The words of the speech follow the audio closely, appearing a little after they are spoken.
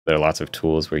There are lots of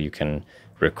tools where you can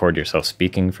record yourself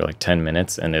speaking for like 10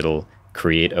 minutes and it'll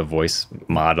create a voice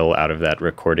model out of that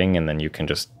recording. And then you can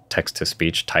just text to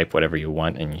speech, type whatever you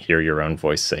want, and hear your own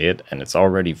voice say it. And it's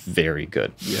already very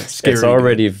good. Yeah, scary it's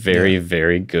already good. very,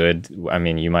 very good. I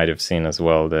mean, you might have seen as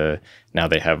well, now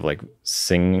they have like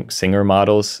singer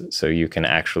models. So you can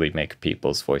actually make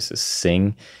people's voices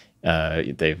sing.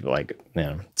 They've like,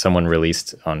 someone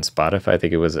released on Spotify, I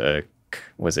think it was it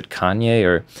Kanye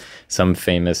or some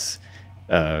famous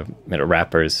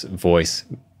rapper's voice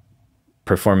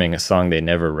performing a song they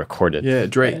never recorded. Yeah,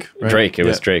 Drake. Right? Drake, it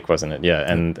was Drake, wasn't it?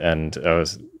 Yeah, and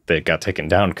they got taken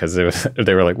down because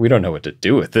they were like, we don't know what to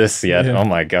do with this yet. Yeah. Oh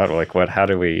my God, like what? How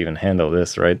do we even handle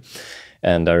this, right?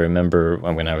 And I remember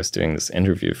when I was doing this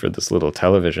interview for this little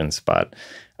television spot,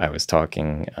 I was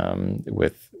talking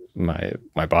with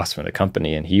my boss from the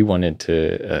company, and he wanted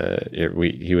to.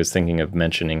 He was thinking of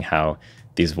mentioning how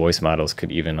these voice models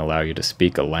could even allow you to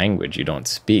speak a language you don't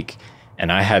speak.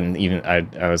 And I hadn't even,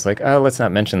 I was like, oh, let's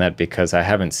not mention that because I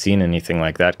haven't seen anything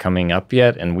like that coming up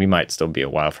yet. And we might still be a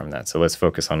while from that. So let's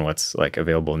focus on what's like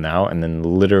available now. And then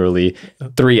literally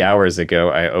 3 hours ago,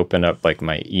 I open up like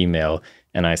my email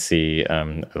and I see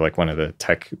like one of the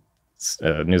tech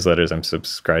newsletters I'm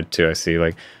subscribed to. I see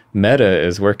like Meta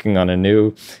is working on a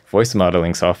new voice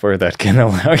modeling software that can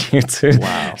allow you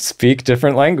to speak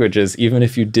different languages. Even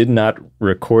if you did not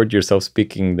record yourself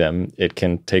speaking them, it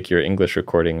can take your English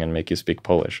recording and make you speak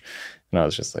Polish. And I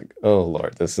was just like, oh,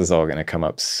 Lord, this is all going to come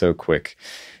up so quick.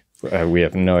 We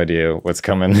have no idea what's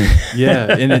coming.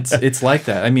 Yeah, and it's like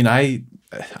that. I mean, I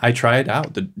try it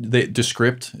out. The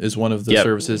Descript is one of the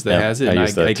services that has it. And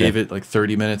I gave it like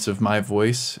 30 minutes of my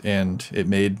voice, and it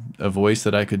made a voice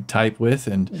that I could type with.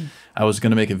 And I was going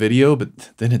to make a video,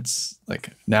 but then it's like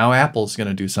now Apple's going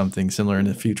to do something similar in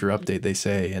the future update, they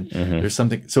say. And there's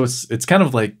something. So it's kind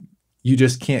of like you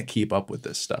just can't keep up with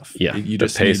this stuff. Yeah, you the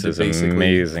just pace need to is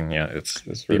amazing. Yeah, it's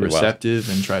really be receptive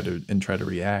and try to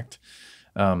react.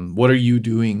 What are you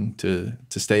doing to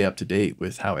stay up to date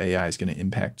with how AI is going to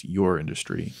impact your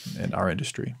industry and our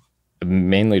industry?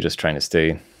 Mainly just trying to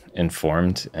stay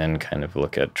informed and kind of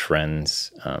look at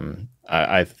trends.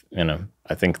 I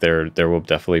think there will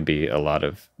definitely be a lot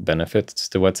of benefits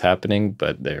to what's happening,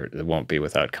 but it won't be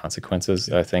without consequences.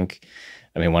 I think.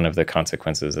 I mean, one of the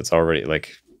consequences that's already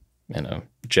like,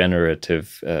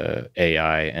 generative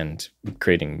AI and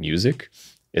creating music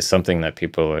is something that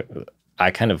I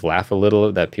kind of laugh a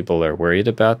little that people are worried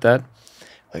about that.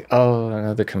 Like,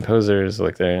 oh, the composers,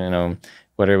 like they're,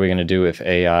 what are we going to do if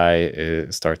AI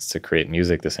starts to create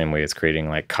music the same way it's creating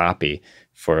like copy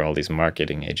for all these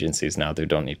marketing agencies now who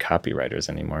don't need copywriters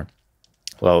anymore?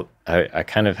 Well, I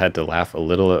kind of had to laugh a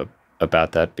little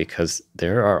about that because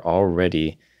there are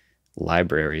already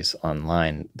libraries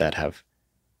online that have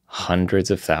hundreds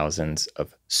of thousands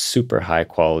of super high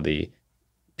quality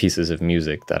pieces of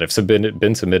music that have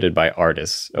been submitted by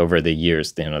artists over the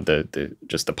years.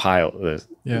 Just the pile.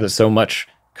 There's so much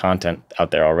content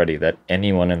out there already that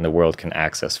anyone in the world can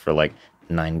access for like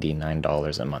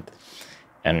 $99 a month.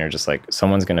 And you're just like,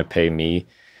 someone's going to pay me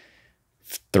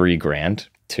 $3,000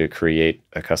 to create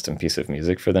a custom piece of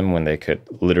music for them when they could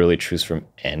literally choose from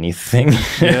anything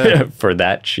for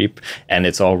that cheap. And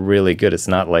it's all really good. It's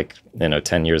not like,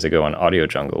 10 years ago on Audio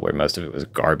Jungle where most of it was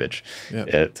garbage.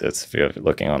 It's if you're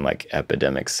looking on like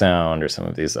Epidemic Sound or some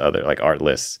of these other like art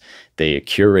lists, they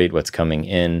curate what's coming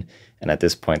in. And at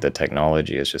this point, the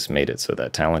technology has just made it so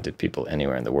that talented people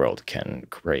anywhere in the world can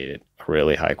create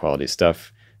really high quality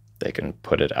stuff. They can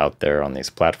put it out there on these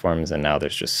platforms. And now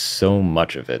there's just so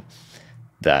much of it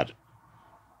that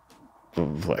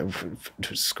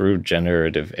screw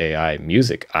generative AI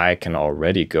music. I can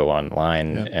already go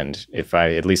online and if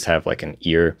I at least have like an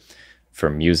ear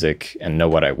for music and know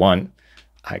what I want,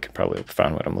 I could probably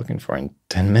find what I'm looking for in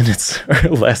 10 minutes or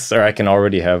less. Or I can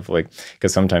already have like,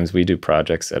 because sometimes we do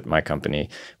projects at my company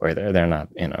where they're not,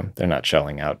 they're not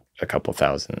shelling out a couple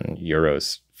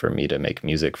 €1,000 for me to make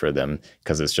music for them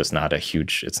because it's just not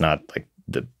it's not like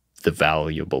the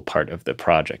valuable part of the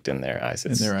project in their eyes.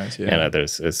 In their eyes, yeah.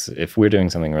 If we're doing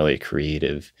something really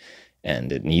creative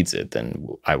and it needs it, then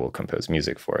I will compose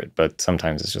music for it. But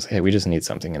sometimes it's just, hey, we just need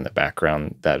something in the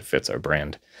background that fits our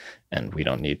brand, and we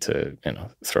don't need to,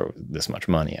 throw this much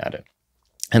money at it.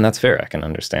 And that's fair. I can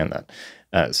understand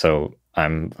that. So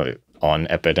I'm on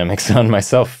Epidemic Sound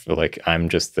myself. Like I'm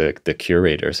just the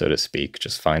curator, so to speak,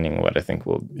 just finding what I think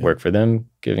will work for them,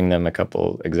 giving them a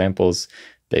couple examples.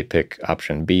 They pick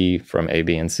option B from A,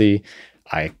 B, and C.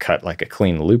 I cut like a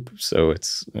clean loop so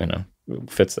it's,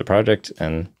 fits the project,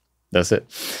 and that's it.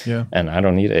 Yeah. And I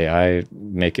don't need AI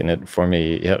making it for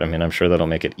me yet. I mean, I'm sure that'll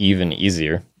make it even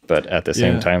easier, But at the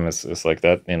same time, it's like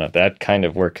that, that kind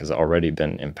of work has already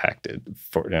been impacted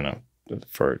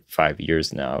for 5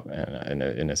 years now, and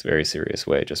in a very serious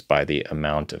way, just by the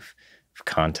amount of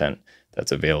content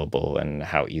that's available and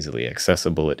how easily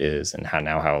accessible it is, and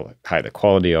how high the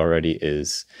quality already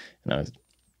is.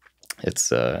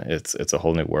 It's a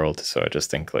whole new world. So I just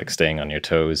think like staying on your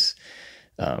toes,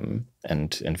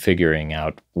 and figuring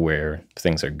out where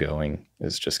things are going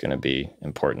is just going to be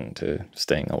important to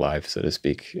staying alive, so to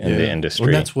speak, in the industry.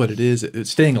 Well, that's what it is.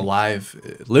 It's staying alive,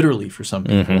 literally, for some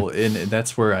people. And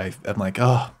that's where I'm like,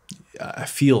 oh, I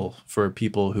feel for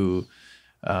people who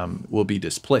will be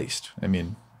displaced. I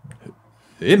mean,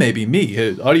 it may be me.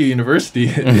 Audio University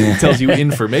tells you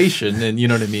information, and you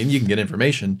know what I mean? You can get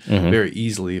information very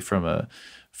easily from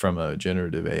a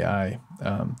generative AI.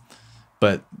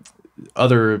 But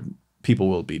other people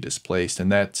will be displaced,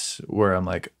 and that's where I'm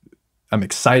like, I'm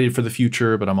excited for the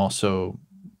future, but I'm also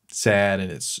sad,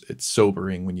 and it's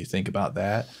sobering when you think about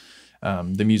that.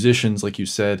 The musicians, like you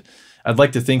said, I'd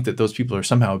like to think that those people are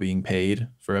somehow being paid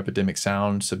for Epidemic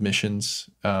Sound submissions.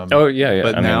 Oh yeah.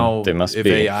 But I now, mean, they must if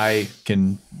be. AI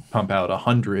can pump out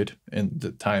 100, and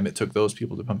the time it took those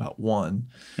people to pump out 1,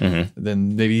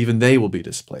 then maybe even they will be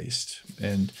displaced.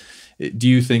 And do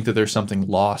you think that there's something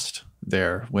lost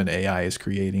there when AI is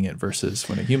creating it versus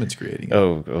when a human's creating it?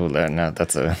 No,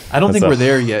 that's a. I don't think we're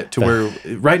there yet to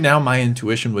where right now my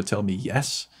intuition would tell me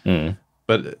yes,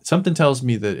 but something tells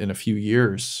me that in a few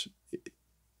years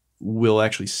we'll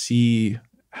actually see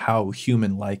how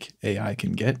human-like AI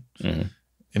can get, and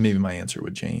maybe my answer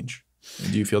would change.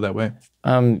 Do you feel that way?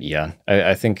 Yeah,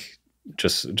 I think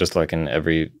just like in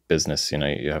every business,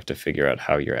 you have to figure out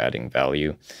how you're adding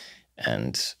value,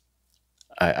 and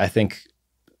I think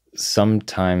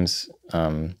sometimes,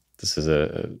 this is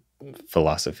a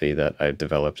philosophy that I've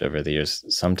developed over the years.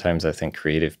 Sometimes I think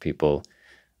creative people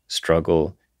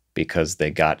struggle because they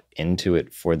got into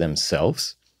it for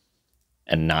themselves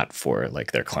and not for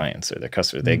like their clients or their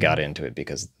customers. They got into it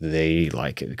because they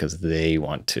like it, because they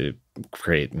want to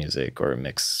create music or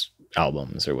mix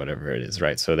albums or whatever it is,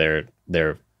 right? So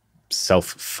they're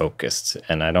self-focused,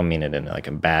 and I don't mean it in like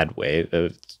a bad way.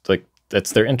 It's like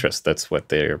that's their interest. That's what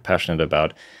they're passionate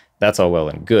about. That's all well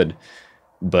and good.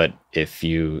 But if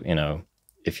you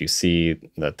see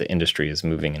that the industry is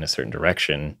moving in a certain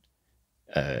direction,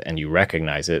 and you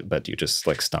recognize it, but you just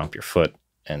like stomp your foot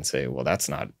and say, well, that's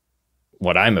not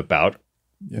what I'm about.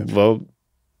 Yeah. Well,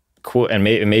 cool. And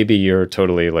maybe you're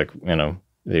totally like,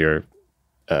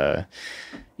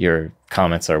 your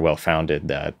comments are well-founded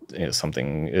that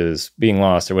something is being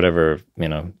lost or whatever,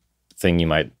 negative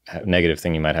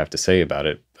thing you might have to say about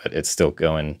it, but it's still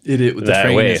going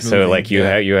that way. So like you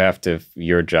have to,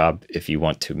 your job, if you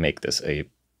want to make this a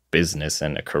business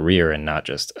and a career and not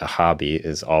just a hobby,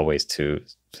 is always to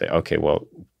say, okay, well,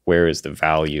 where is the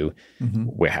value?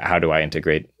 How do I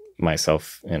integrate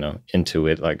myself, into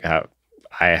it? Like how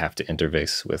I have to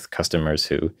interface with customers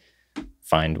who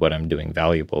find what I'm doing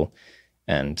valuable.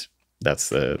 And that's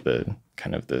the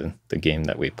kind of the game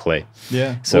that we play.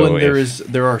 Yeah. So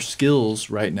there are skills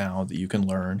right now that you can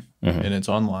learn, and it's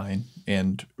online.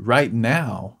 And right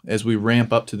now, as we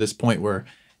ramp up to this point where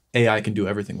AI can do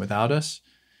everything without us,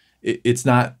 it's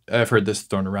not, I've heard this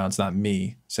thrown around, it's not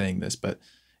me saying this, but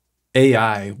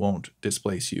AI won't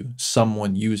displace you.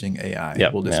 Someone using AI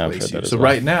will displace you. So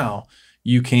right now,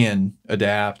 you can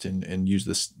adapt and use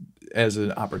this as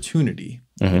an opportunity,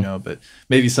 but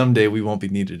maybe someday we won't be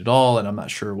needed at all, and I'm not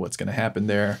sure what's going to happen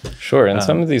there. Sure, and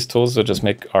some of these tools will just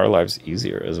make our lives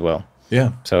easier as well.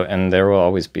 Yeah. So, and there will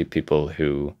always be people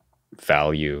who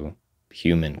value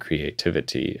human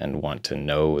creativity and want to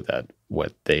know that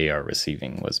what they are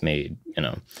receiving was made,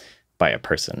 by a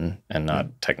person and not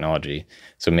technology.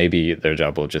 So maybe their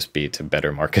job will just be to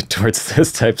better market towards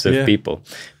those types of people.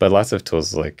 But lots of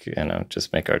tools like,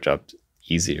 just make our job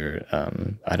easier.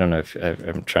 I don't know if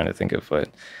I'm trying to think of what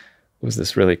was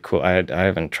this really cool. I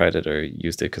haven't tried it or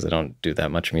used it because I don't do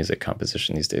that much music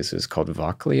composition these days. It's called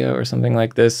Voclia or something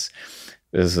like this.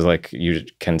 This is like you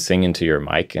can sing into your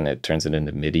mic and it turns it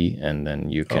into MIDI, and then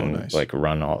you can like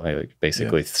run all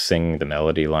basically sing the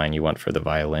melody line you want for the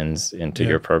violins into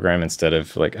your program, instead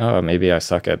of like, oh, maybe I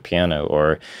suck at piano,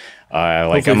 or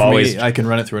I can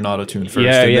run it through an auto-tune first.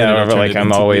 Or like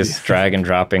I'm always drag and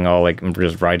dropping all, like I'm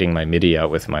just writing my MIDI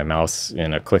out with my mouse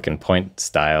in a click and point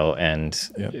style, and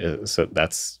so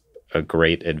that's a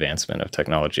great advancement of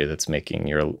technology that's making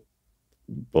your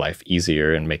life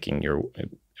easier and making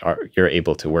you're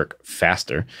able to work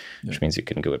faster, which means you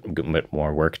can get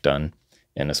more work done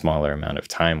in a smaller amount of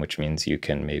time, which means you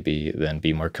can maybe then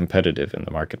be more competitive in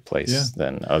the marketplace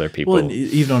than other people. Well, and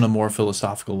even on a more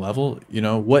philosophical level, you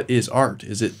know, what is art?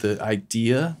 Is it the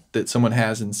idea that someone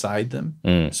has inside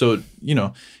them? So, you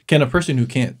know, can a person who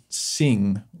can't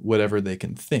sing whatever they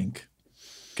can think,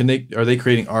 are they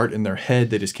creating art in their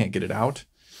head? They just can't get it out.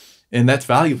 And that's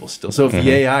valuable still. So if the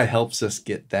AI helps us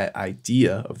get that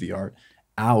idea of the art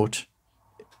out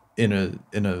in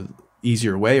a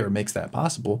easier way, or makes that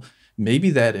possible,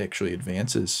 maybe that actually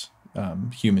advances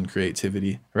human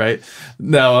creativity, right?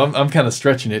 No, I'm kind of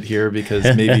stretching it here, because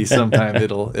maybe sometime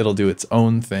it'll do its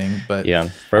own thing. But I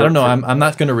don't know. I'm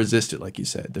not going to resist it, like you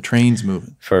said. The train's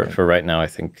moving. For right now, I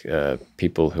think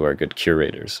people who are good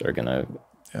curators are going to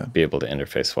be able to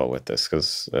interface well with this,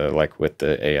 because like with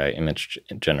the AI image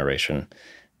generation,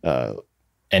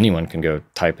 anyone can go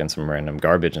type in some random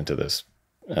garbage into this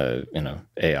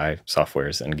AI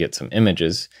softwares and get some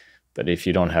images. But if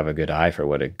you don't have a good eye for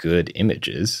what a good image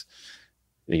is,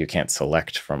 you can't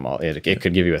select from all. It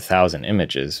could give you 1,000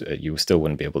 images. You still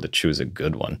wouldn't be able to choose a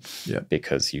good one,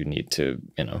 because you need to,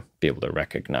 be able to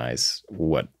recognize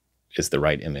what is the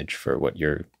right image for what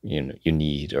you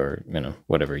need, or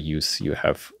whatever use you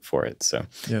have for it. So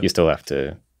you still have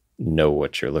to know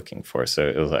what you're looking for. So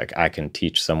it was like, I can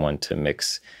teach someone to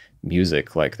mix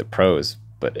music like the pros,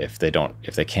 but if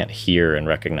they can't hear and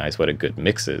recognize what a good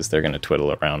mix is, they're going to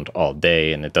twiddle around all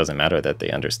day. And it doesn't matter that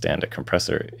they understand a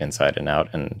compressor inside and out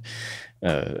and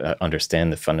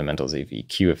understand the fundamentals of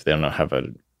EQ. If they don't have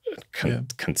a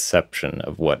conception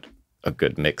of what a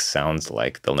good mix sounds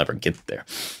like, they'll never get there.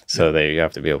 So you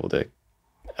have to be able to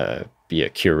be a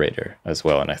curator as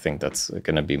well. And I think that's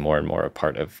going to be more and more a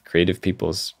part of creative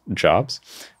people's jobs.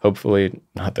 Hopefully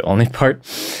not the only part.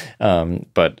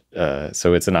 But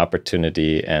so it's an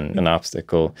opportunity and an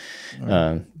obstacle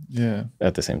at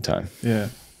the same time.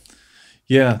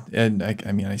 Yeah. And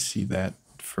I mean, I see that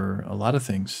for a lot of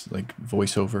things, like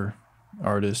voiceover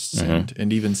artists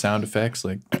and even sound effects.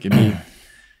 Like, give me,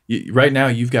 right now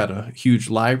you've got a huge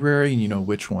library and you know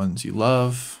which ones you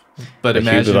love. But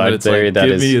imagine that it's like,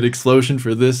 give me an explosion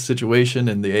for this situation,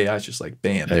 and the AI is just like,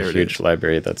 bam, there it is. A huge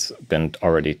library that's been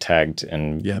already tagged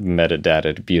and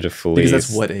metadated beautifully. Because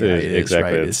that's what AI is,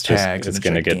 exactly. right? It's tagged. It's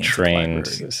going to get trained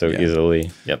so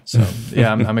easily. Yep. So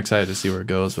I'm excited to see where it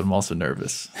goes, but I'm also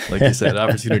nervous. Like you said,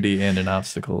 opportunity and an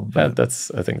obstacle. But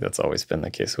I think that's always been the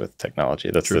case with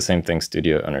technology. That's the same thing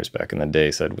studio owners back in the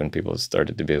day said when people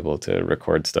started to be able to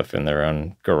record stuff in their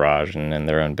own garage and in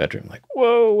their own bedroom. Like,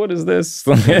 whoa, what is this?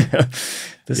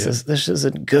 This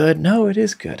isn't good. No, it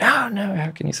is good. Oh no,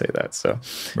 how can you say that? So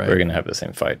we're gonna have the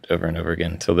same fight over and over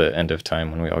again till the end of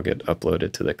time, when we all get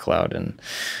uploaded to the cloud and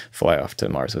fly off to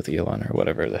Mars with Elon or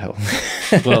whatever the hell.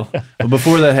 well,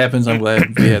 before that happens, I'm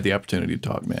glad we had the opportunity to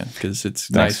talk, man, because it's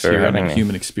nice to have a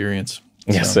human experience.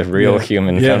 Yes, a real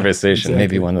human conversation. Exactly.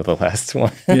 Maybe one of the last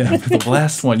ones. The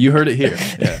last one. You heard it here.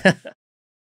 Yeah.